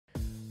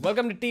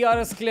Welcome to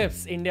TRS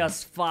Clips,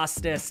 India's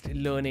fastest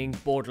learning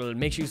portal.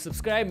 Make sure you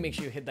subscribe, make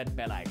sure you hit that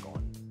bell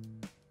icon.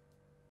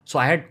 So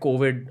I had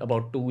COVID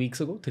about 3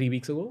 weeks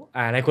ago,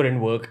 and I couldn't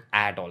work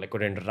at all. I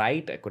couldn't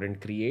write, I couldn't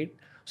create.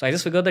 So I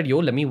just figured that,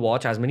 let me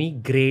watch as many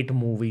great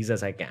movies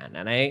as I can.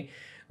 And I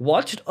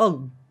watched a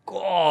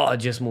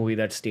gorgeous movie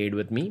that stayed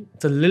with me.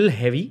 It's a little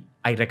heavy.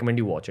 I recommend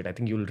you watch it. I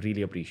think you'll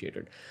really appreciate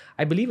it.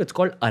 I believe it's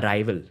called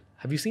Arrival.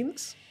 Have you seen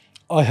this?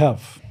 I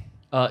have.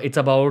 It's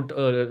about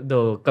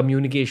the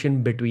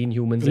communication between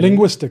humans and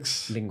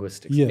Linguistics.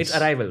 Yes. It's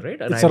Arrival, right?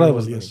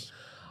 Arrival, yes.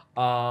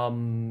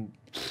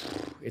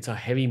 It's a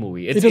heavy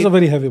movie. It is a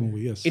very heavy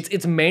movie, yes.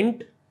 It's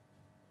meant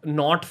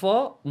not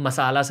for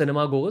masala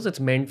cinema goers. It's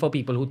meant for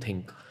people who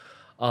think.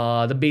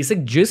 The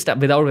basic gist,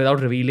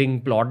 without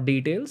revealing plot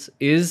details,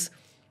 is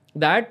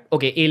that,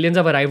 aliens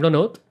have arrived on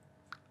Earth.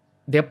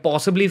 They're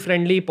possibly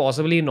friendly,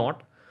 possibly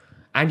not.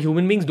 And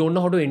human beings don't know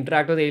how to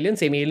interact with aliens.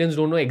 Same aliens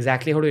don't know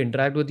exactly how to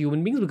interact with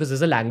human beings because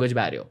there's a language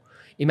barrier.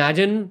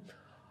 Imagine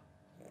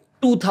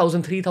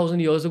 2,000, 3,000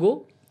 years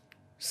ago,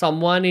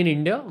 someone in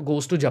India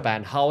goes to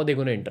Japan. How are they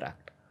going to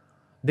interact?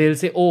 They'll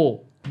say,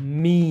 oh,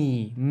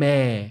 me,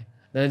 me.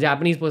 Then a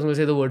Japanese person will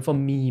say the word for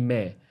me,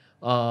 me.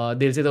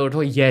 They'll say the word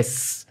for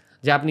yes.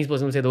 Japanese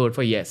person will say the word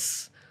for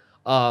yes.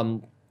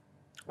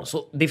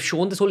 So they've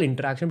shown this whole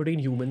interaction between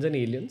humans and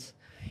aliens.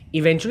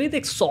 Eventually,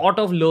 they sort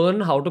of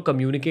learn how to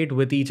communicate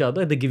with each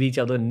other. They give each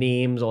other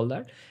names, all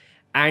that.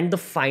 And the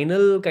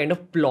final kind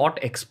of plot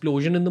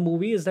explosion in the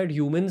movie is that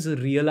humans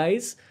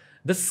realize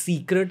the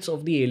secrets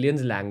of the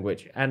aliens'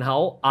 language and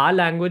how our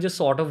language is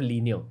sort of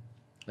linear.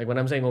 Like when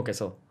I'm saying, okay,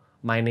 so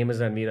my name is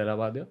Ranveer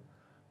Allahbadia,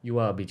 you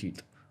are Abhijit.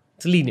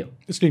 It's linear.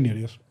 It's linear,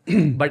 yes.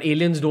 But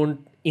aliens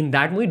in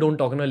that movie, don't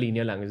talk in a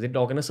linear language. They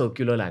talk in a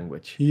circular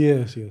language.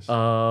 Yes.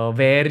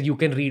 Where you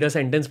can read a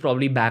sentence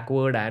probably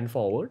backward and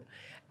forward.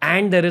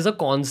 And there is a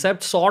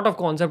sort of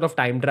concept of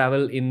time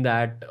travel in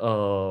that,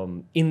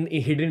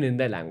 hidden in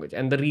their language.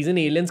 And the reason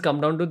aliens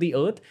come down to the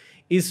Earth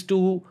is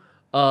to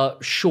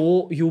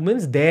show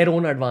humans their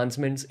own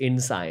advancements in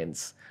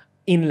science,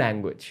 in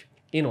language,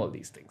 in all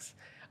these things.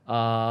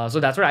 So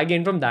that's what I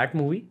gained from that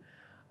movie.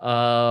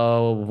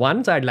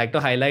 Once I'd like to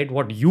highlight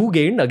what you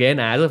gained. Again,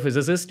 as a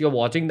physicist, you're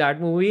watching that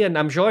movie, and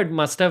I'm sure it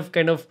must have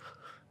kind of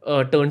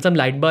turned some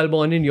light bulb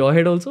on in your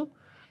head also.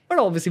 But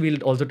obviously,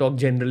 we'll also talk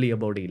generally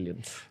about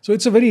aliens. So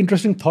it's a very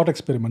interesting thought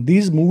experiment.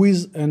 These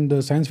movies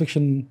and science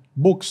fiction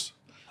books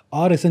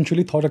are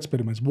essentially thought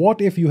experiments.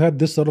 What if you had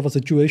this sort of a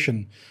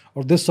situation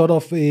or this sort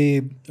of a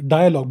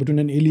dialogue between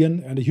an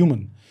alien and a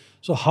human?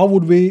 So how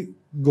would we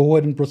go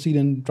ahead and proceed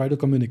and try to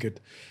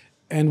communicate?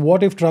 And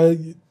what if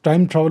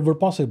time travel were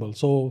possible?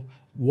 So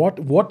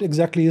what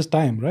exactly is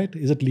time, right?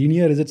 Is it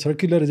linear? Is it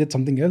circular? Is it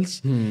something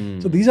else?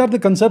 So these are the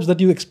concepts that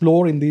you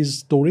explore in these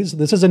stories.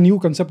 This is a new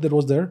concept that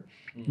was there,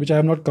 which I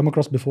have not come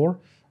across before.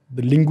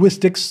 The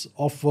linguistics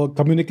of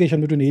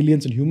communication between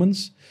aliens and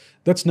humans,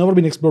 that's never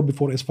been explored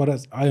before as far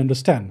as I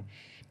understand.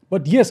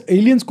 But yes,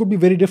 aliens could be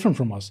very different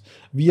from us.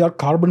 We are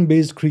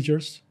carbon-based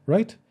creatures,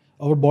 right?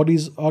 Our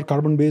bodies are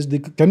carbon-based. The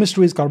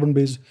chemistry is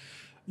carbon-based.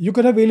 You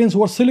could have aliens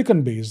who are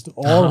silicon-based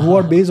or who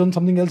are based on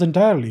something else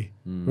entirely,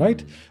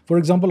 right? For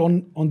example,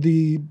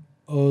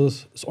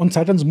 on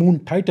Saturn's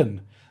moon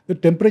Titan, the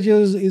temperature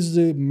is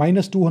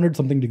minus 200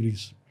 something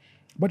degrees,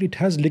 but it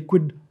has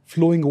liquid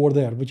flowing over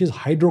there, which is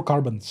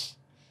hydrocarbons.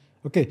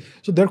 Okay,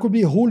 so there could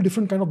be a whole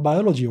different kind of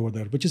biology over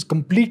there, which is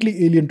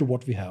completely alien to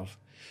what we have.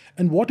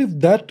 And what if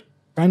that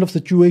kind of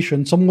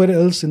situation somewhere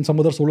else in some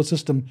other solar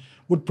system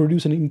would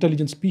produce an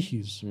intelligent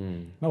species?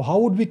 Now, how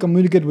would we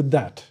communicate with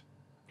that,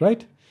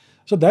 right?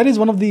 So that is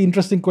one of the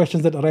interesting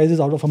questions that arises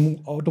out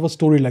of a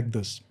story like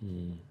this.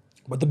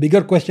 But the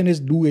bigger question is,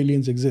 do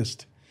aliens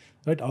exist?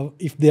 Right?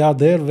 If they are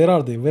there, where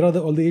are they? Where are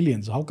all the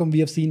aliens? How come we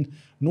have seen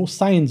no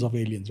signs of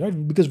aliens?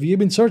 Right? Because we have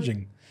been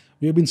searching.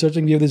 We have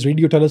these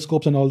radio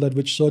telescopes and all that,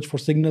 which search for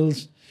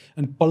signals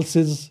and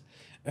pulses.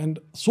 And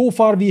so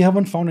far, we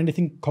haven't found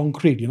anything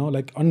concrete,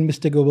 like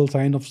unmistakable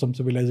sign of some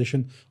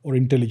civilization or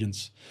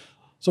intelligence.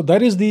 So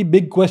that is the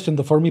big question,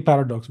 the Fermi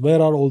paradox.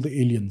 Where are all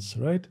the aliens,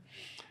 right?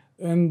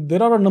 And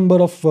there are a number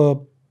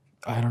of,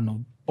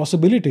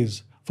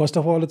 possibilities. First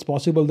of all, it's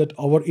possible that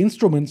our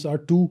instruments are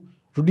too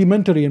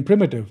rudimentary and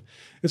primitive.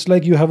 It's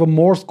like you have a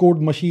Morse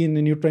code machine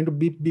and you're trying to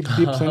beep, beep,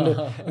 beep,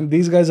 and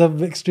these guys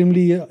have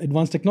extremely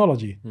advanced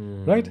technology,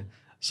 right?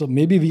 So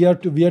maybe we are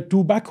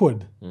too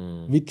backward.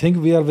 We think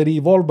we are very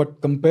evolved,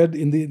 but compared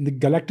in the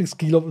galactic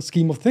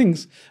scheme of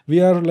things, we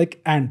are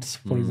like ants,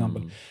 for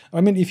example.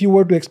 I mean, if you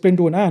were to explain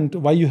to an ant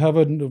why you have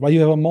a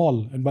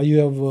mall and why you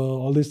have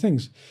all these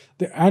things,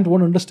 the ant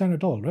won't understand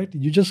at all, right?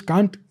 You just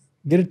can't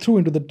get it through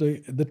into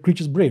the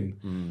creature's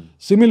brain.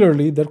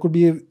 Similarly, there could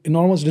be an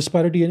enormous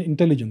disparity in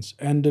intelligence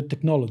and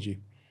technology.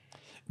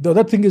 The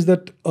other thing is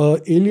that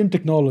alien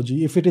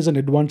technology, if it is an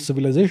advanced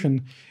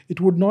civilization, it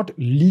would not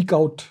leak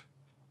out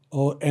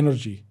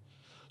energy.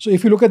 So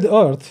if you look at the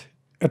Earth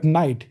at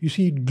night, you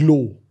see it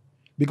glow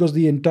because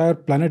the entire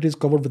planet is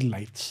covered with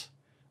lights,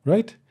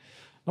 right?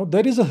 Now,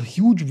 there is a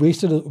huge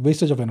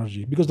wastage of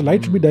energy because the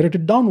light should be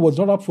directed downwards,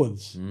 not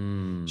upwards.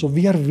 So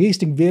we are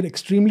wasting. We are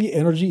extremely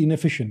energy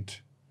inefficient.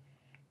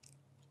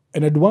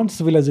 An advanced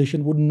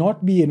civilization would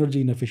not be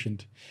energy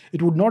inefficient.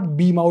 It would not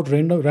beam out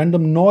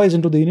random noise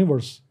into the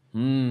universe.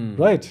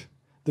 Right?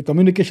 The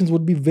communications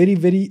would be very,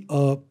 very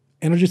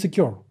energy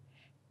secure.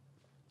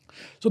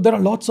 So there are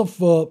lots of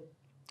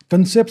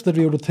concepts that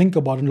we have to think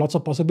about and lots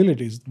of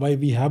possibilities why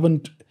we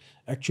haven't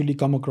actually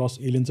come across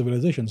alien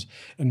civilizations.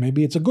 And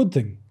maybe it's a good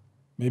thing.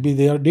 Maybe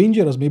they are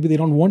dangerous. Maybe they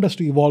don't want us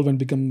to evolve and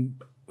become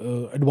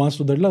advanced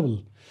to their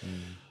level.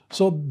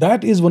 So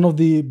that is one of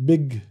the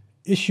big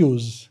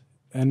issues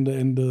and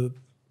the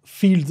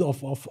fields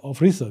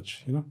of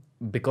research, you know.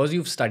 Because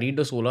you've studied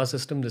the solar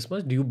system this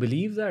much, do you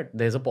believe that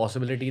there's a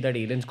possibility that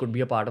aliens could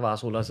be a part of our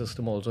solar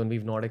system also and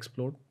we've not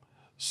explored?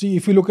 See,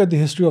 if you look at the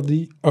history of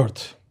the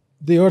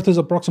Earth is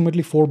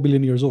approximately 4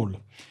 billion years old.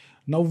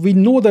 Now, we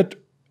know that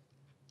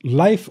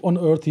life on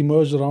Earth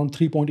emerged around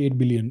 3.8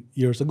 billion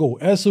years ago,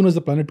 as soon as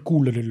the planet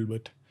cooled a little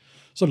bit.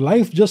 So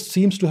life just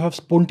seems to have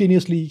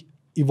spontaneously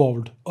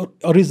evolved or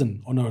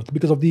arisen on Earth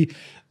because of the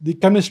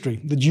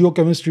chemistry, the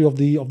geochemistry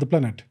of the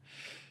planet.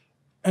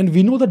 And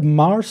we know that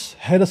Mars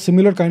had a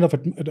similar kind of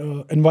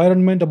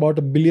environment about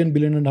 1 billion, 1.5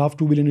 billion,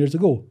 2 billion years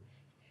ago.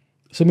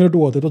 Similar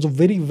to Earth. It was a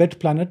very wet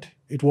planet.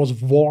 It was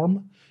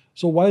warm.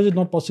 So why is it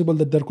not possible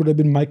that there could have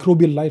been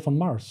microbial life on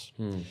Mars?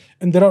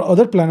 And there are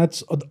other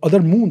planets,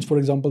 other moons, for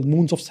example,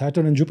 moons of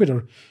Saturn and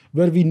Jupiter,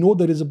 where we know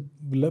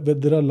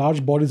there are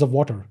large bodies of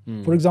water.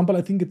 For example,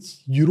 I think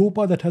it's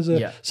Europa that has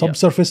a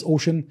subsurface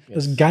ocean.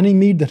 There's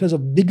Ganymede that has a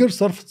bigger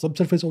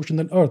subsurface ocean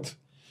than Earth.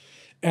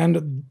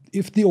 And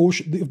if the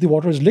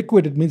water is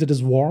liquid, it means it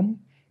is warm,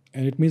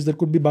 and it means there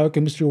could be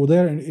biochemistry over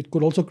there, and it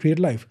could also create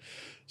life.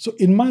 So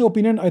in my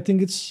opinion, I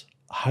think it's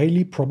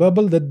highly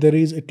probable that there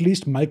is at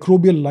least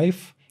microbial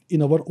life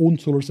in our own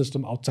solar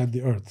system outside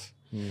the Earth.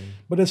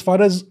 But as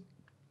far as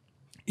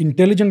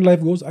intelligent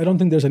life goes, I don't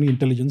think there's any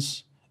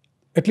intelligence,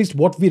 at least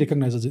what we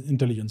recognize as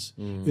intelligence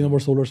in our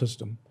solar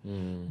system.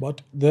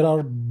 But there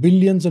are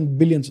billions and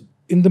billions.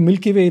 In the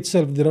Milky Way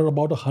itself, there are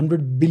about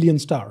 100 billion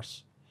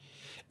stars.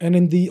 And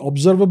in the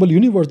observable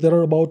universe, there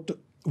are about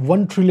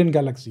 1 trillion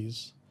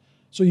galaxies.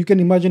 So you can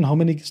imagine how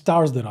many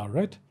stars there are,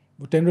 right?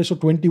 10 raised to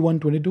 21,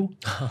 22.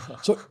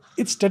 So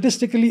it's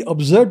statistically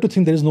absurd to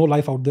think there is no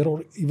life out there,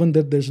 or even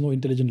that there's no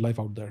intelligent life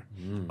out there.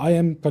 I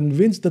am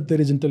convinced that there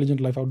is intelligent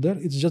life out there.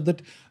 It's just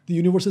that the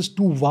universe is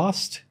too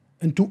vast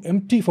and too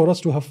empty for us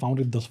to have found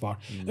it thus far.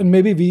 And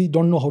maybe we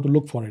don't know how to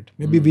look for it.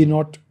 Maybe we're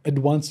not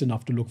advanced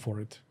enough to look for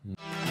it.